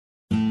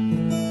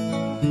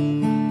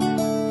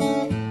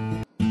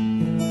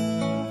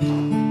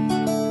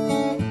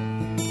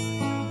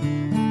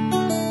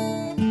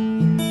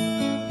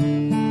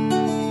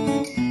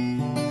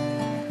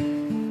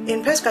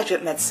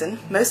postgraduate medicine,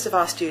 most of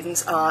our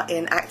students are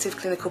in active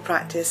clinical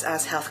practice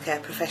as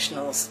healthcare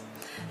professionals.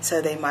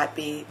 So they might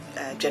be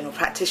general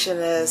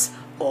practitioners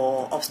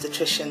or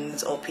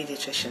obstetricians or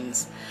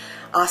paediatricians.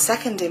 Our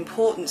second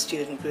important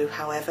student group,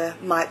 however,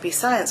 might be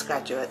science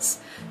graduates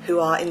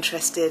who are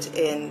interested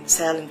in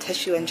cell and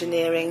tissue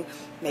engineering,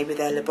 maybe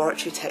they're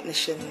laboratory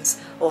technicians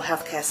or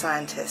healthcare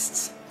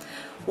scientists.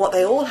 What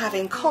they all have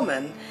in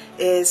common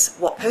is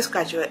what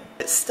postgraduate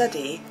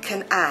study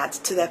can add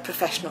to their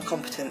professional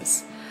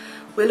competence.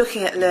 We're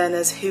looking at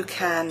learners who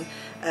can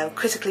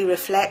critically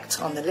reflect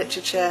on the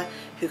literature,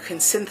 who can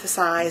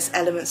synthesize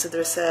elements of the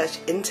research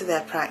into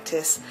their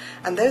practice,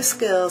 and those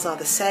skills are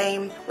the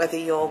same whether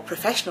your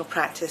professional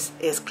practice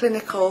is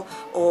clinical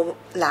or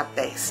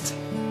lab-based.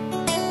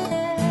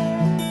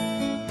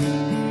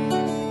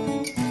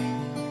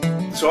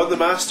 So on the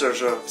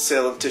Masters of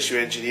Cell and Tissue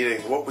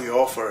Engineering, what we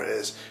offer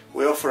is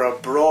we offer a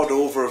broad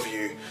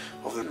overview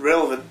of the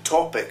relevant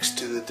topics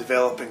to the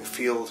developing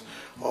field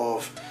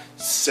of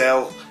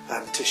cell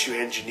and tissue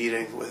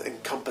engineering, with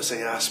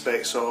encompassing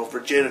aspects of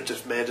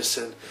regenerative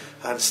medicine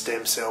and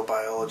stem cell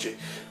biology.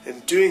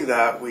 In doing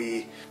that,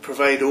 we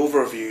provide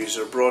overviews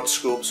or broad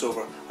scopes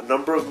over a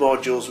number of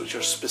modules which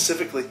are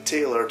specifically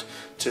tailored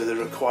to the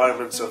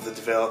requirements of the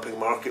developing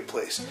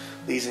marketplace.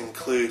 These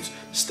include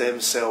stem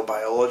cell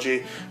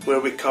biology, where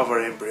we cover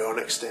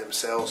embryonic stem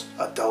cells,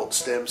 adult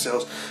stem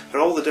cells,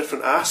 and all the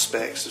different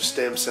aspects of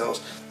stem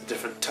cells, the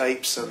different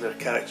types and their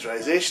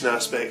characterization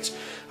aspects,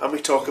 and we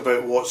talk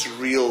about what's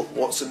real,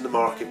 what's in the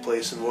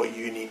marketplace, and what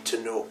you need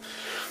to know.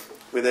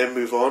 We then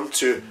move on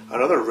to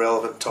another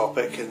relevant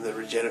topic in the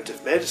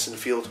regenerative medicine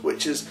field,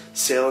 which is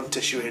cell and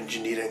tissue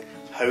engineering.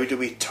 How do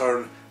we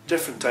turn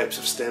different types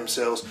of stem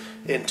cells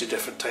into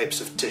different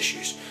types of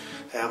tissues?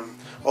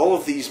 All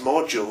of these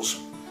modules,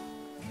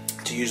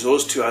 to use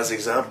those two as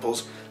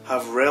examples,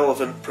 have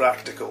relevant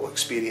practical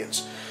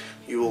experience.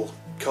 You will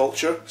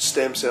culture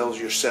stem cells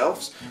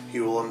yourselves,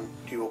 you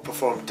will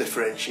perform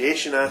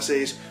differentiation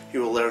assays, you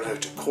will learn how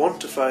to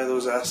quantify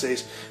those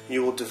assays, and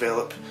you will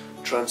develop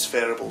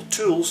transferable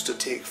tools to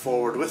take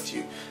forward with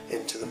you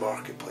into the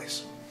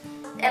marketplace.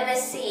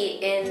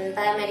 MSc in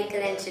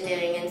Biomedical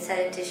Engineering and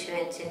Cell and Tissue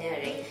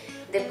Engineering,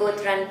 they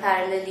both run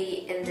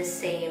parallelly in the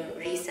same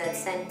research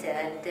center,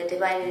 and they're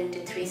divided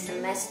into 3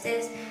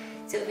 semesters.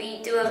 So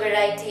we do a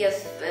variety of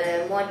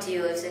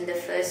modules in the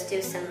first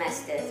 2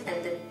 semesters,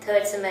 and the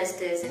 3rd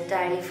semester is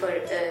entirely for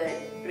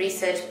a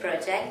research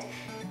project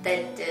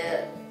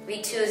that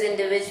we choose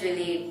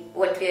individually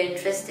what we are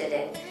interested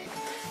in.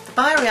 The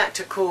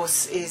bioreactor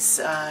course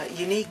is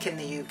unique in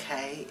the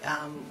UK.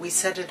 We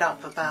set it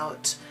up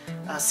about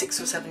 6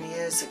 or 7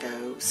 years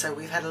ago, so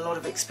we've had a lot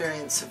of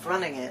experience of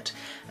running it,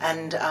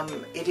 and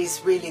it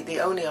is really the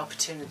only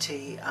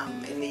opportunity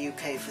in the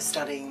UK for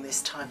studying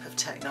this type of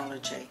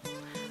technology.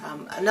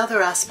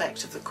 Another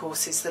aspect of the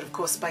course is that, of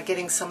course, by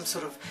getting some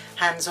sort of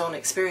hands-on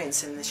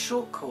experience in this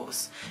short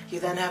course, you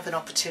then have an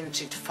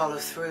opportunity to follow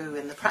through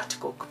in the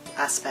practical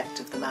aspect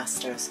of the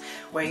Masters,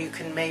 where you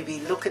can maybe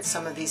look at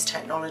some of these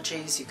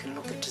technologies, you can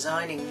look at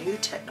designing new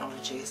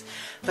technologies,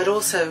 but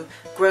also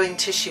growing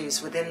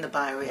tissues within the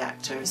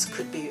bioreactors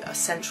could be a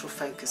central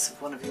focus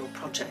of one of your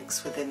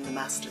projects within the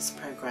Masters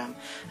programme.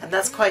 And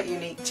that's quite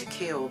unique to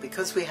Keele,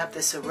 because we have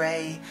this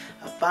array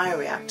of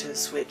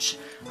bioreactors which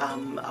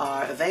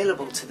are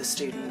available to the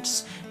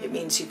students. It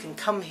means you can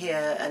come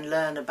here and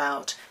learn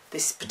about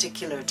this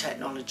particular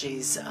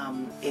technologies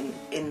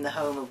in the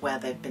home of where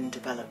they've been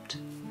developed.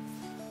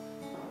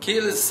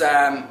 Keele is,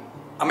 I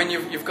mean,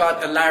 you've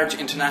got a large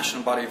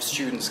international body of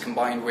students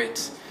combined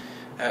with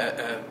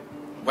a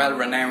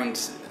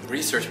well-renowned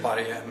research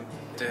body.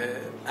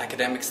 The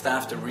academic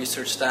staff, the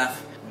research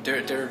staff,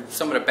 they're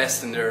some of the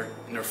best in their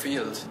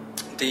field.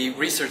 The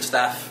research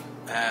staff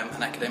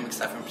and academic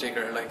staff in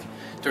particular,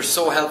 they're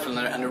so helpful,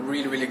 and they're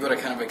really, really good at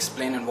kind of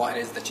explaining what it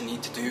is that you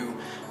need to do.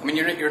 I mean,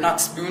 you're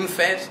not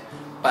spoon-fed,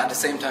 but at the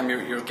same time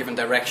you're given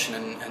direction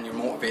and you're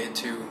motivated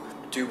to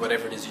do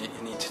whatever it is you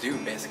need to do,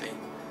 basically.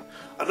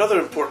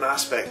 Another important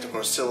aspect of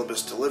our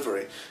syllabus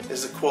delivery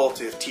is the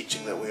quality of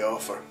teaching that we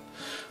offer.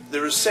 The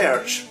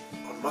research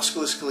on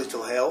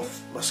musculoskeletal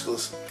health,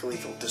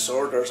 musculoskeletal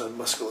disorders and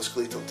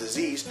musculoskeletal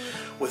disease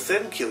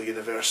within Keele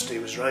University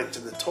was ranked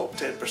in the top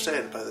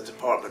 10% by the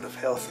Department of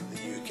Health in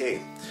the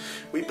UK.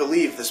 We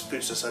believe this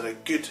puts us at a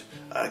good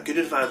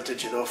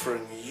advantage in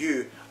offering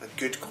you a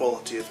good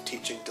quality of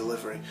teaching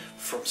delivery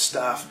from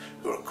staff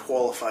who are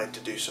qualified to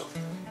do so.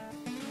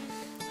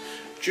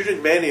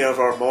 During many of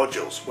our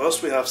modules,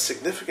 whilst we have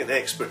significant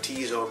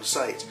expertise on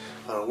site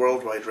and a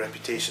worldwide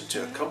reputation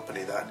to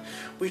accompany that,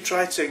 we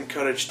try to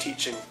encourage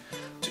teaching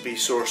to be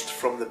sourced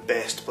from the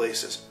best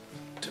places.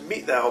 To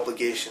meet that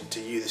obligation to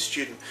you, the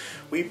student,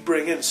 we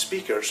bring in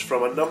speakers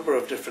from a number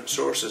of different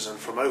sources and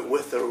from out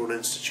with their own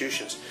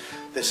institutions.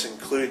 This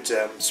includes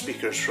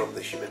speakers from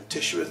the Human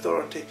Tissue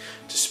Authority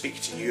to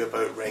speak to you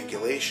about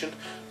regulation,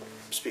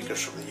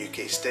 speakers from the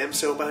UK Stem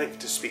Cell Bank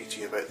to speak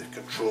to you about the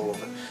control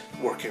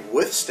of working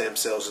with stem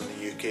cells in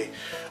the UK,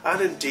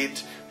 and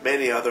indeed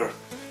many other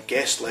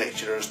guest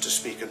lecturers to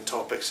speak on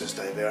topics as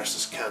diverse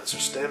as cancer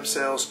stem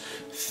cells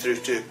through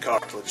to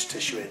cartilage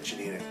tissue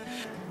engineering.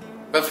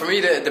 Well, for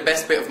me the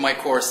best bit of my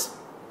course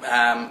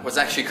was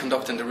actually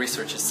conducting the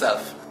research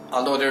itself.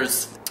 Although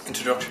there's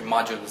introductory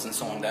modules and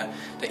so on that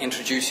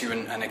introduce you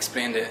and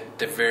explain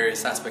the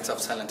various aspects of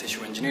cell and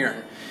tissue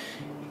engineering,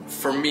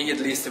 for me at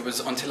least it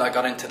was until I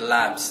got into the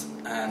labs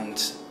and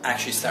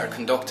actually started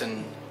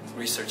conducting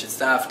research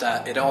itself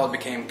that it all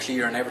became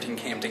clear and everything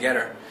came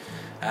together.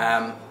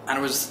 And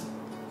it was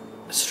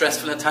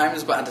stressful at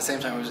times, but at the same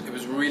time it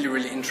was really,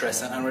 really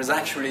interesting, and it was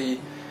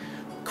actually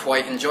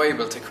quite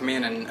enjoyable to come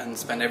in and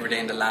spend every day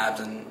in the labs,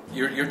 and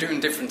you're doing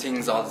different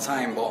things all the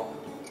time, but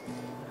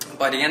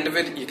by the end of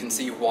it you can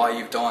see why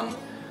you've done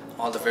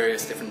all the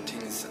various different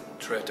things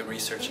throughout the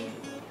research, and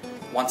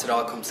once it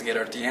all comes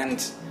together at the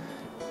end,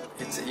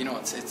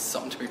 it's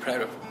something to be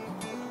proud of.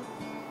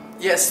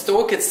 Yeah,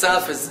 Stoke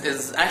itself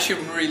is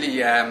actually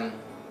really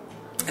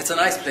it's a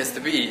nice place to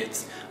be.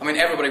 I mean,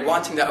 everybody,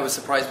 one thing that I was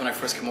surprised when I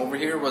first came over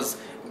here was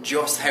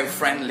just how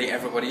friendly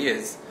everybody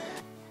is.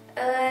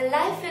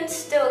 Life in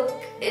Stoke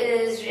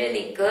is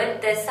really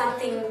good. There's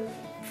something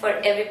for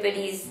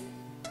everybody's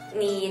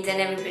needs and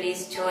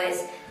everybody's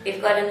choice.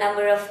 We've got a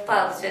number of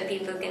pubs where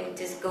people can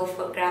just go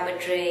for grab a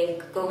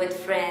drink, go with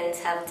friends,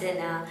 have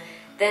dinner.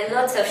 There are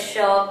lots of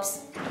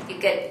shops. You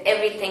get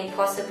everything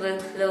possible,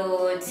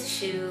 clothes,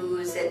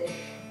 shoes, and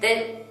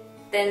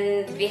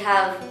then we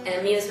have an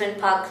amusement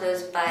park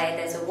close by,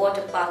 there's a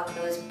water park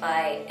close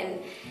by, and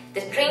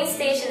the train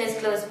station is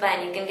close by,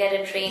 and you can get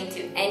a train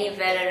to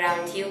anywhere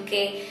around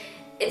UK.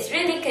 It's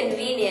really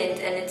convenient,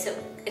 and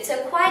it's a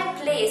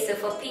quiet place, so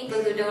for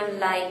people who don't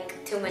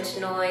like too much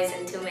noise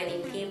and too many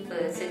people,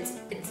 so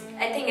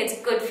I think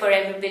it's good for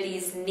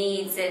everybody's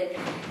needs, and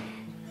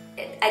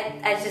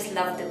I just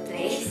love the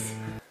place.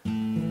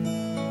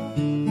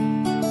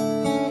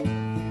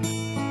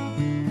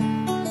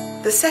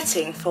 The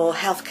setting for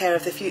healthcare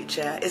of the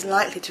future is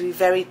likely to be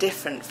very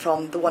different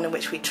from the one in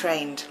which we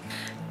trained.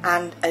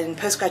 And in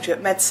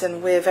postgraduate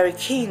medicine, we're very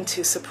keen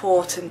to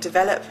support and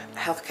develop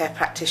healthcare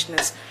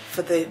practitioners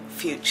for the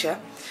future.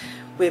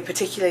 We're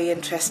particularly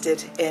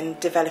interested in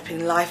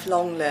developing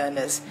lifelong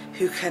learners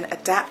who can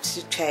adapt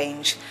to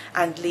change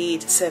and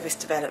lead service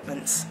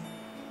developments.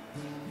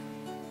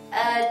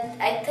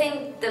 I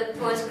think the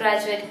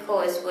postgraduate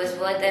course was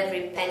worth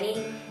every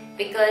penny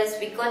because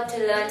we got to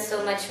learn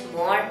so much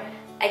more.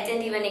 I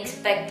didn't even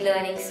expect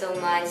learning so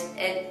much.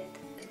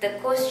 The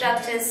course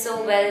structure is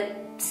so well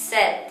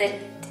set that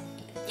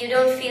you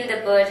don't feel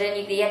the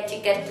burden, yet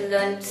you get to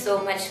learn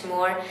so much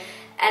more.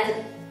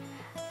 And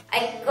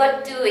I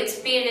got to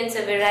experience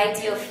a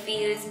variety of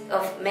fields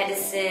of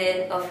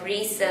medicine, of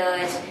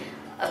research,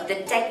 of the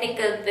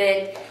technical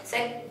bit. So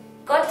I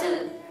got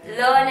to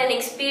learn and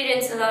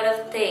experience a lot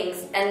of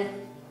things, and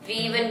we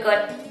even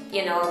got, we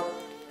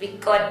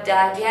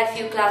had a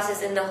few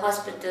classes in the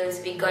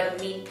hospitals, we got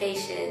to meet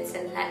patients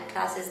and had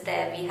classes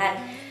there. We had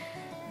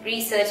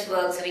research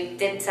work, so we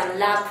did some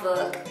lab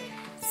work.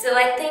 So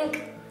I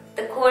think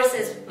the course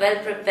is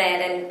well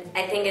prepared, and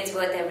I think it's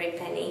worth every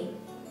penny.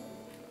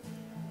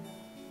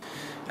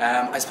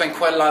 I spent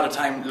quite a lot of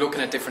time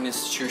looking at different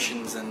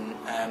institutions and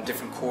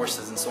different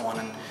courses and so on,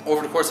 and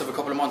over the course of a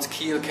couple of months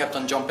Keele kept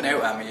on jumping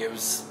out at me. It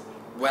was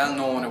well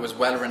known, it was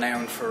well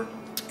renowned for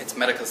its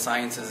medical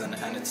sciences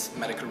and its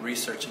medical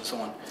research and so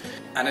on,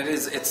 and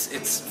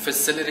its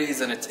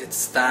facilities and its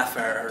staff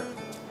are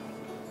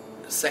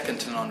second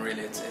to none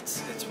really.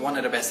 It's one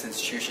of the best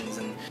institutions,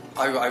 and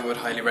I would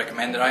highly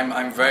recommend it.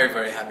 I'm very,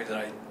 very happy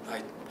that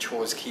I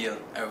chose Keele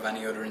out of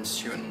any other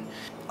institute, and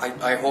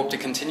I hope to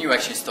continue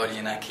actually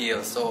studying at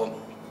Keele, so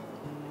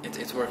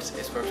it's worked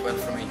well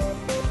for me.